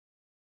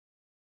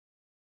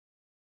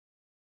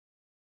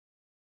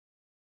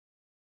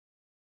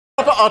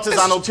Proper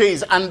artisanal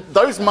cheese, and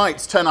those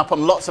mites turn up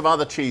on lots of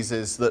other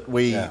cheeses that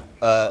we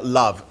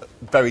love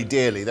very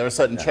dearly. There are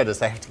certain cheddars,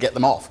 they have to get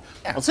them off.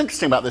 Yeah. What's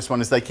interesting about this one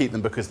is they keep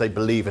them because they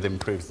believe it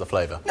improves the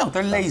flavour. No,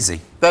 they're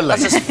lazy. They're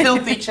lazy. That's just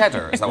filthy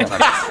cheddar, is that what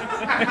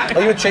that is?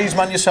 Are you a cheese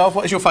man yourself?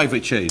 What is your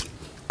favourite cheese?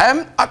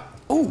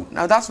 Oh,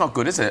 no, that's not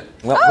good, is it?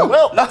 Well,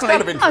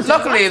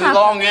 luckily the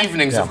long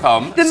evenings have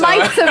come. The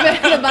mites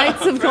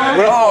have come.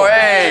 Oh,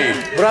 hey!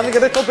 We're having a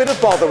little bit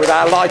of bother with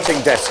our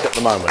lighting desk at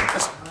the moment.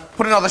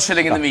 Put another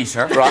shilling in the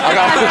meter.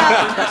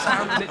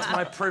 And it's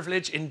my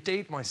privilege,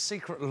 indeed my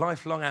secret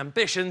lifelong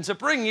ambition, to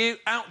bring you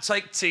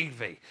Outtake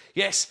TV.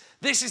 Yes,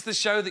 this is the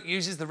show that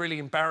uses the really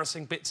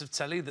embarrassing bits of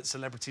telly that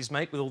celebrities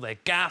make with all their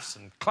gaffes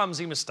and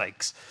clumsy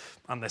mistakes.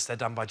 Unless they're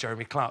done by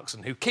Jeremy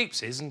Clarkson, who keeps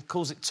his and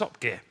calls it Top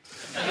Gear.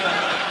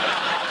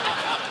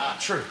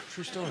 True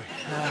story.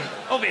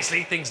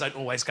 Obviously, things don't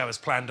always go as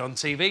planned on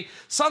TV.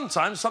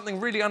 Sometimes something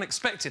really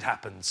unexpected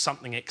happens.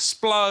 Something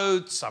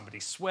explodes, somebody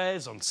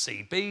swears on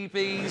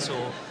CBeebies,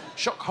 or,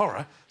 shock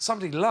horror,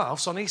 somebody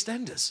laughs on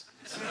EastEnders.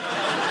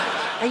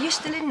 Are you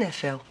still in there,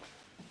 Phil?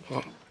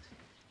 What?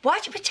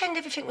 Why'd you pretend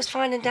everything was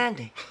fine and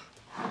dandy?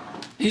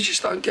 You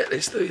just don't get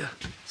this, do you?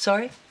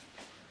 Sorry?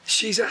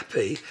 She's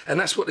happy, and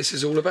that's what this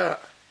is all about.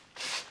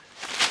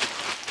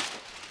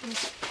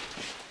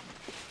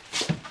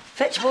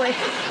 Fetch boy.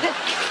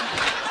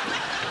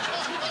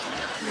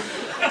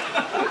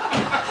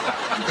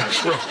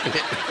 That's wrong, isn't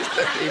it? It's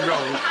definitely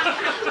wrong.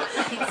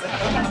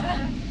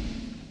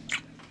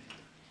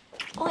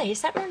 Oi,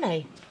 is that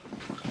Renee?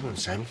 Come on,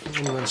 Sam. If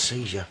anyone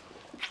sees you.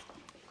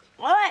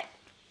 All right.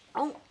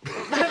 Oh.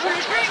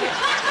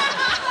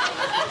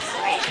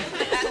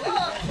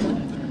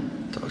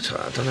 Doctor,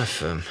 I don't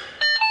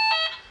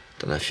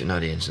know if you know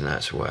the ins and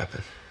outs of what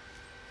happened.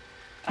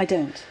 I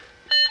don't.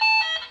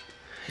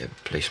 Yeah, the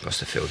police must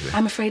have filled me.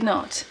 I'm afraid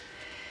not.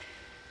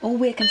 All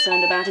we're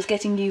concerned about is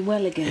getting you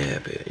well again. Yeah,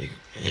 but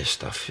your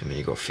stuff, I mean,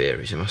 you got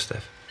theories, you must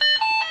have.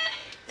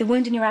 The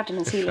wound in your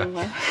abdomen's healing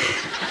well.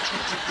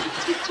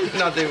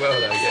 Not do well,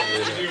 though,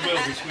 yeah. Do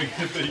well between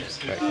the beats.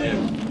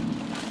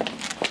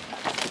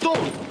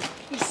 Dawn!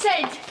 He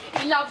said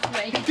he loved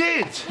me. He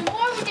did! And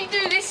why would he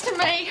do this to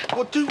me?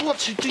 What do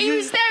He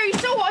was there, he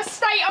saw what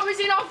state I was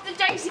in after the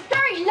day. He said,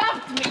 Barry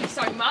loved me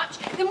so much,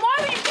 then why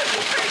would he put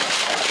me through?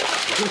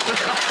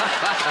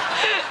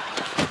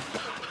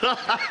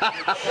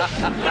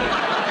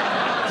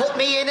 Put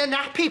me in a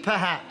nappy,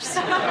 perhaps.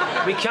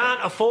 We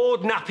can't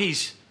afford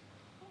nappies.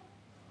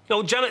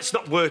 No, Janet's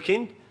not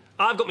working.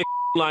 I've got my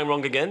line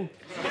wrong again.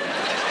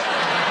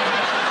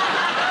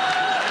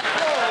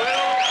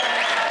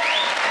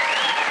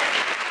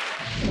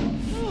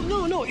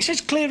 No, it's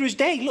as clear as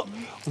day. Look,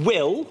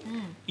 will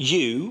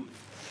you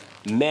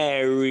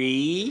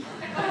marry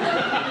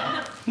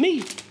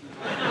me?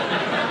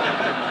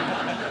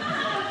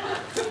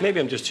 Maybe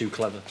I'm just too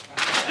clever.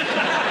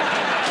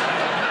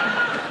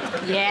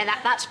 Yeah,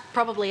 that's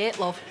probably it,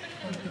 love.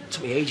 It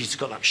took me ages to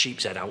get that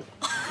sheep's head out.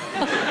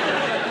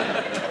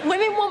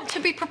 Women want to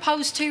be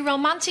proposed to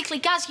romantically.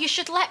 Gaz, you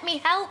should let me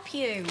help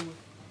you.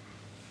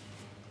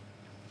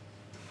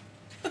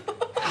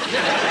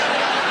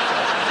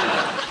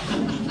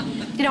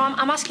 You know,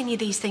 I'm asking you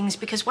these things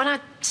because when I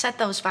said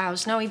those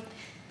vows,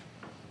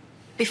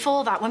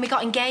 before that, when we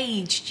got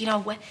engaged, you know,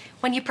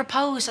 when you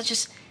proposed, I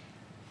just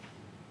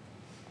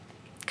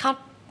can't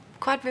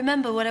quite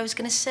remember what I was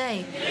going to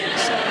say.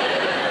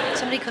 So,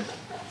 somebody could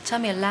tell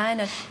me a line,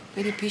 I'd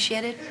really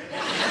appreciate it.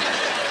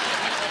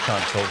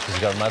 Can't talk because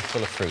you've got a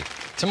mouthful of fruit.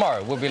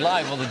 Tomorrow, we'll be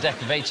live on the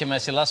deck of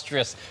HMS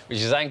Illustrious, which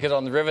is anchored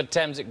on the River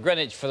Thames at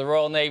Greenwich for the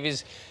Royal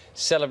Navy's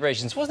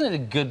celebrations. Wasn't it a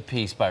good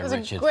piece by Richard? It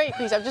was a great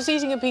piece. I'm just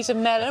eating a piece of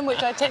melon,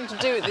 which I tend to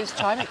do at this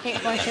time. It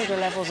keeps my sugar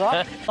levels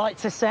up.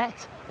 Lights are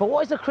set, but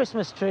what is a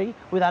Christmas tree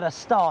without a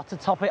star to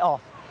top it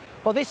off?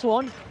 Well, this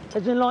one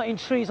has been lighting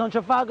trees on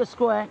Trafalgar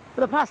Square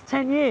for the past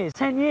 10 years.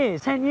 10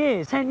 years, 10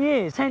 years, 10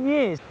 years, 10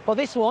 years. Well,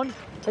 this one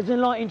has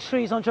been lighting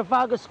trees on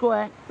Trafalgar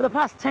Square for the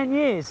past 10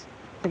 years.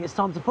 I think it's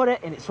time to put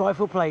it in its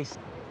rightful place.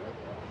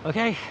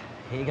 OK,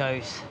 here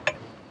goes.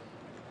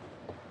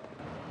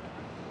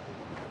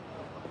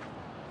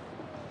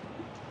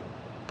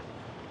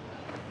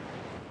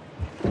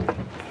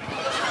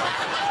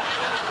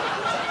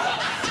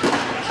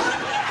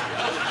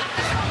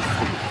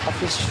 I've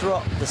just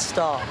dropped the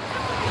star.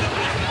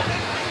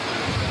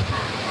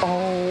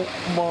 Oh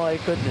my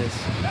goodness.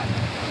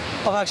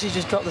 I've actually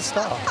just dropped the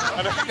star.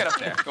 Get up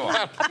there, go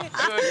on.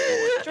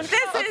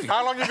 This is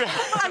How long have you been?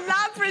 a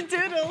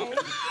labradoodle.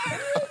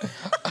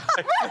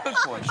 Good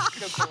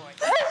boy.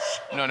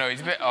 No,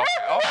 he's a bit off.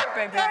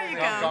 There you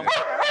go.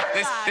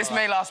 This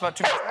may last about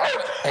 2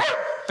 minutes. Hey,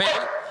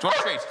 Bailey, do you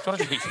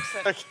want a treat?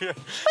 Thank you.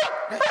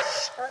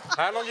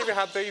 How long have you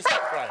had these,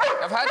 Frank?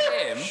 I've had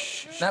him.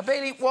 Now,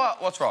 Bailey,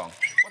 what's wrong?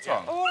 What's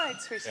wrong? All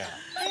right, sweetheart.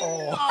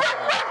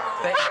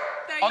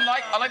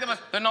 Unlike them,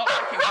 they're not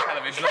looking at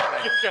television, are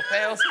they?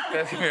 Bales,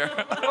 here.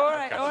 All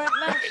right,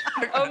 Madge.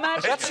 Oh,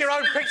 Madge. That's your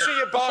own picture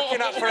you're barking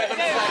at for heaven's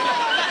sake.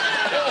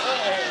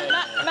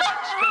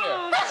 Madge.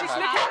 She's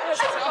looking at us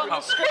on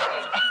the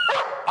screen.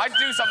 I'd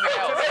do something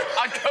else.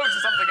 I'd go to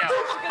something else.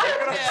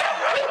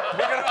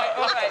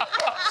 All right.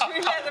 Should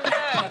we let them go?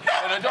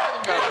 No, don't let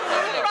them go.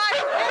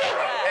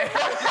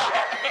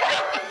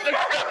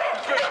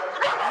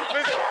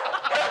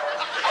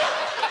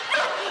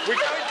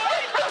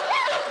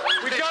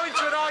 We're going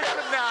to an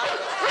item now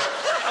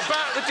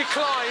about the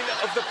decline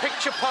of the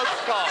picture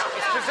postcard.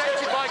 It's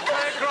presented by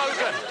Claire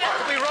Grogan.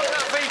 Can we run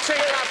that VT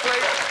now,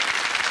 please?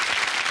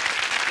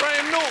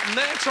 Graham Norton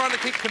there, trying to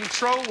keep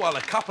control while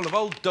a couple of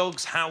old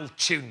dogs howl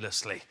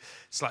tunelessly.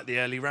 It's like the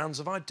early rounds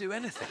of I'd Do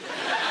Anything.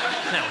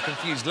 Now, a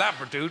confused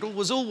Labradoodle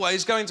was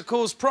always going to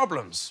cause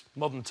problems.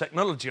 Modern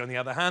technology, on the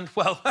other hand,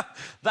 well,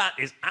 that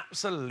is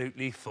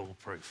absolutely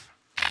foolproof.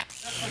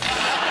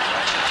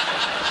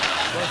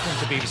 Welcome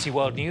to BBC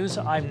World News.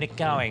 I'm Nick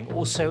Gowing.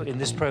 Also in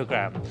this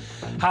programme,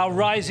 how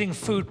rising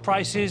food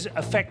prices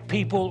affect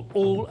people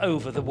all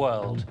over the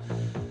world.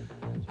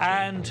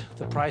 And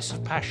the price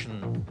of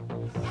passion.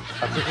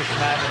 A British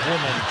man and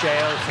woman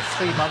jailed for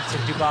 3 months in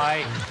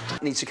Dubai.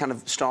 Need to kind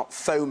of start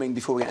foaming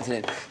before we get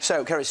anything in.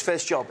 So, Kerry's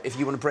first job, if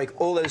you want to break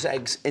all those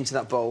eggs into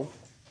that bowl.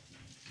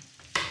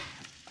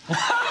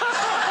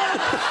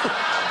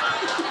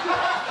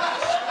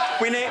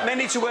 We may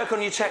need to work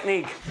on your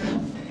technique.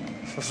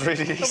 That's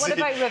really easy. But what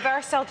about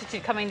reverse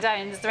altitude coming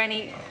down? Is there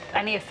any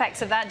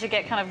effects of that? Do you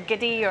get kind of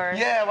giddy or...?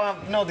 Yeah, well,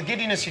 no, the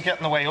giddiness you get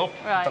on the way up,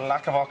 right. the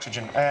lack of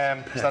oxygen.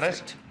 Is that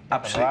it?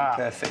 Absolutely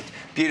perfect.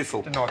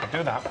 Beautiful. Didn't know I could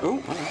do that. Ooh.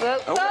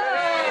 That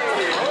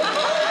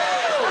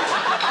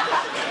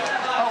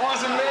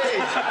wasn't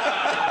me.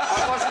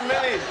 That wasn't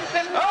me.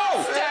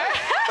 Oh!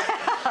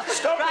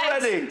 Stop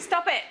already.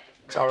 Stop it.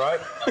 It's all right.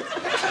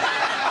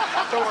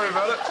 Don't worry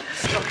about it.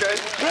 Okay.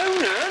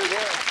 Ronan?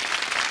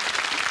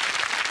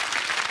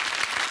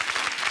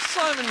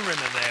 Simon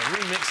Rinner there,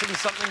 remixing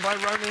something by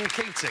Ronan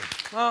Keating.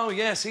 Oh,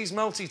 yes, he's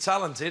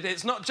multi-talented.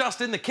 It's not just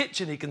in the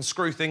kitchen he can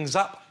screw things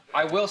up.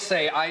 I will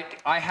say,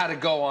 I had to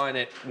go on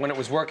it when it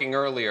was working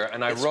earlier,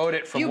 and I rode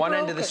it from one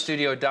end of the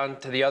studio down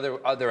to the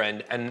other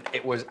end, and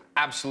it was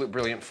absolute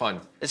brilliant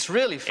fun. It's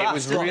really fast. It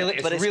was really,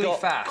 but it's really got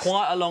fast.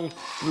 quite a long,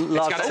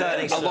 large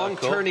turning circle. A long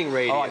turning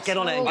radius. All right, get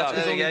on it and go.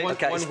 There you go.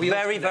 Okay, it's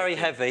very, very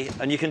heavy,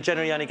 and you can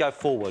generally only go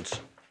forwards.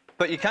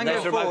 But you can go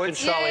remote forwards.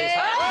 control is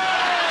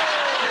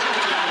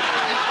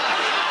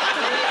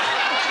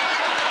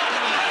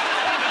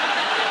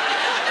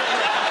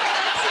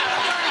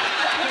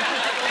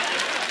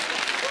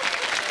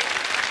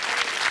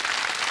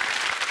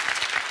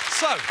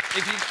So,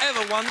 if you've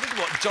ever wondered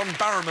what John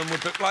Barrowman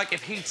would look like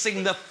if he'd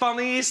seen the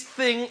funniest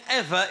thing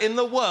ever in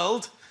the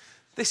world,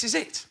 this is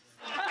it.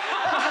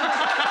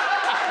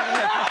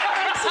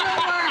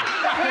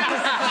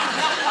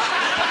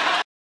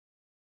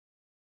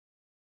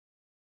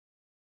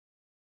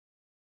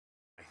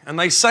 And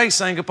they say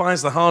saying goodbye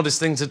is the hardest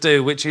thing to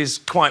do, which is,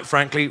 quite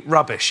frankly,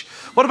 rubbish.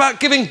 What about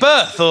giving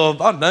birth or,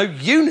 I don't know,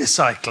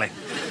 unicycling?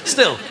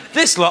 Still,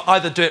 this lot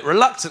either do it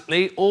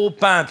reluctantly or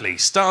badly,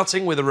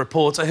 starting with a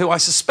reporter who I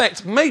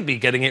suspect may be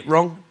getting it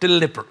wrong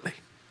deliberately.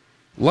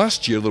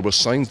 Last year there were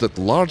signs that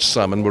large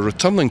salmon were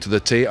returning to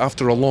the Tay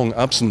after a long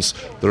absence.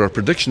 There are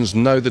predictions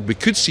now that we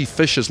could see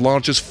fish as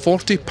large as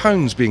 40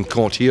 pounds being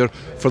caught here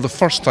for the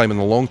first time in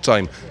a long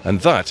time,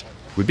 and that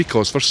would be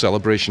cause for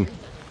celebration.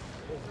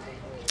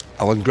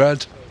 Alan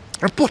Grad,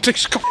 reporting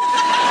Scotland.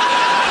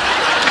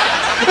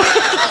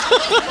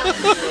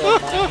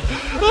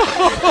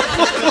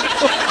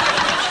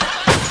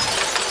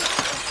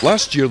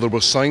 Last year there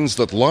were signs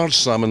that large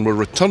salmon were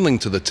returning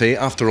to the Tay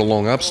after a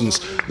long absence.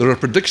 There are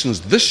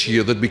predictions this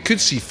year that we could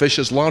see fish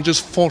as large as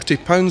 40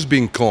 pounds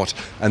being caught,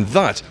 and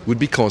that would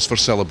be cause for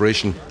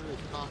celebration.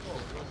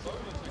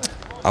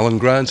 Alan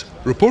Grant,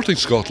 reporting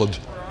Scotland.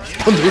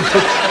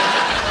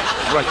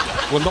 Right,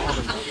 well,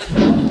 not...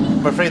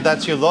 I'm afraid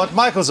that's your lot.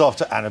 Michael's off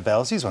to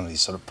Annabelle's. He's one of these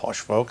sort of posh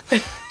folk.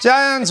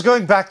 Diane's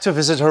going back to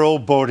visit her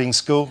old boarding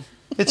school.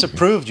 It's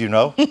approved, you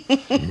know.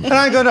 And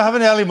I'm going to have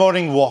an early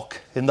morning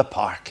walk in the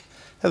park.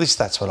 At least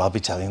that's what I'll be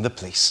telling the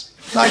police.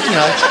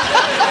 Night-night.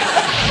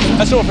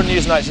 That's all for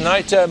Newsnight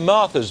tonight.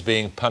 Martha's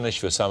being punished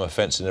for some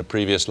offence in a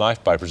previous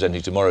life by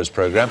presenting tomorrow's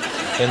programme.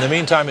 In the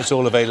meantime, it's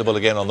all available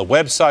again on the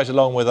website,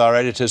 along with our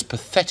editor's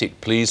pathetic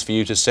pleas for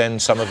you to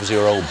send some of us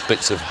your old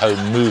bits of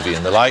home movie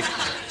and the like,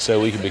 so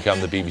we can become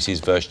the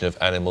BBC's version of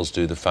Animals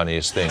Do the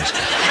Funniest Things.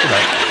 Good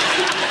night.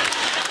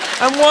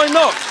 And why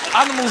not?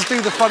 Animals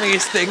Do the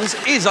Funniest Things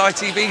is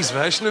ITV's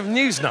version of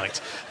Newsnight.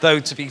 Though,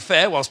 to be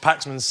fair, whilst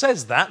Paxman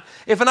says that,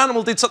 if an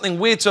animal did something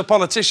weird to a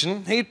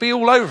politician, he'd be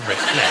all over it.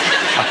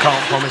 I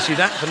can't promise you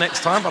that for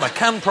next time, but I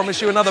can promise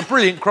you another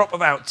brilliant crop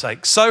of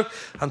outtakes. So,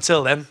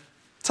 until then,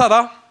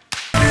 ta-da!